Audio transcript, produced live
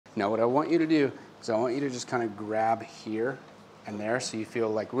Now what I want you to do is I want you to just kind of grab here and there so you feel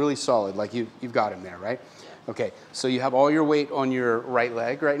like really solid, like you've got him there, right? Okay, so you have all your weight on your right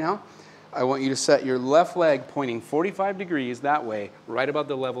leg right now. I want you to set your left leg pointing 45 degrees that way, right above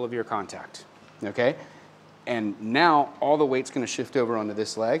the level of your contact, okay? And now all the weight's gonna shift over onto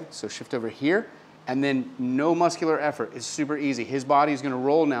this leg, so shift over here, and then no muscular effort. It's super easy. His body's gonna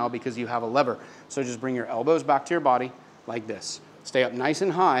roll now because you have a lever. So just bring your elbows back to your body like this. Stay up nice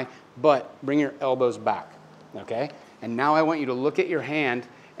and high, but bring your elbows back, okay? And now I want you to look at your hand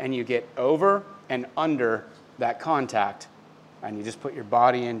and you get over and under that contact and you just put your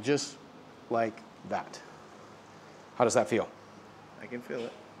body in just like that. How does that feel? I can feel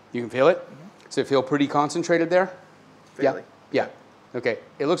it. You can feel it? Mm-hmm. Does it feel pretty concentrated there? Fairly. Yeah. Okay.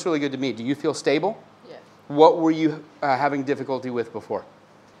 It looks really good to me. Do you feel stable? Yeah. What were you having difficulty with before?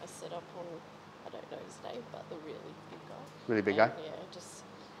 I set up on, I don't know his name, but the really big guy. Really big guy? Yeah, just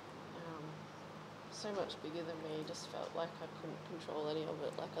so much bigger than me. Just felt like I couldn't control any of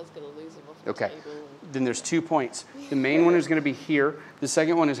it. Like I was going to lose him off the table. Then there's 2 points. The main one is going to be here. The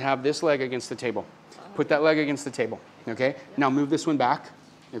second one is have this leg against the table. Put that leg against the table. Okay. Now move this one back.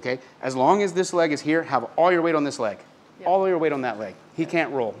 Okay. As long as this leg is here, have all your weight on this leg. All your weight on that leg. He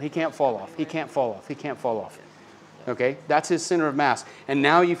can't roll. He can't fall off. He can't fall off. He can't fall off. Okay? That's his center of mass. And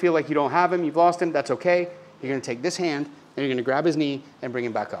now you feel like you don't have him, you've lost him, that's okay. You're going to take this hand and you're going to grab his knee and bring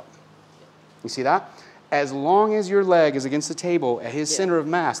him back up. You see that? As long as your leg is against the table at his center of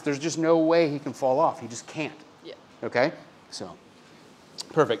mass, there's just no way he can fall off. He just can't. Okay? So,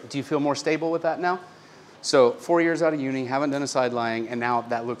 perfect. Do you feel more stable with that now? So, 4 years out of uni, haven't done a side lying, and now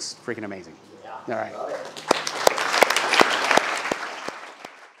that looks freaking amazing. All right.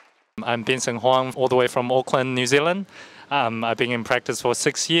 I'm Vincent Huang, all the way from Auckland, New Zealand. I've been in practice for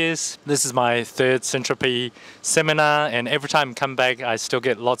 6 years. This is my third Syntropy seminar, and every time I come back, I still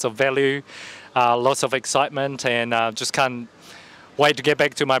get lots of value, lots of excitement, and just can't wait to get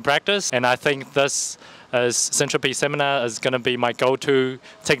back to my practice. And I think this Syntropy seminar is going to be my go-to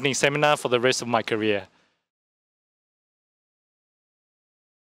technique seminar for the rest of my career.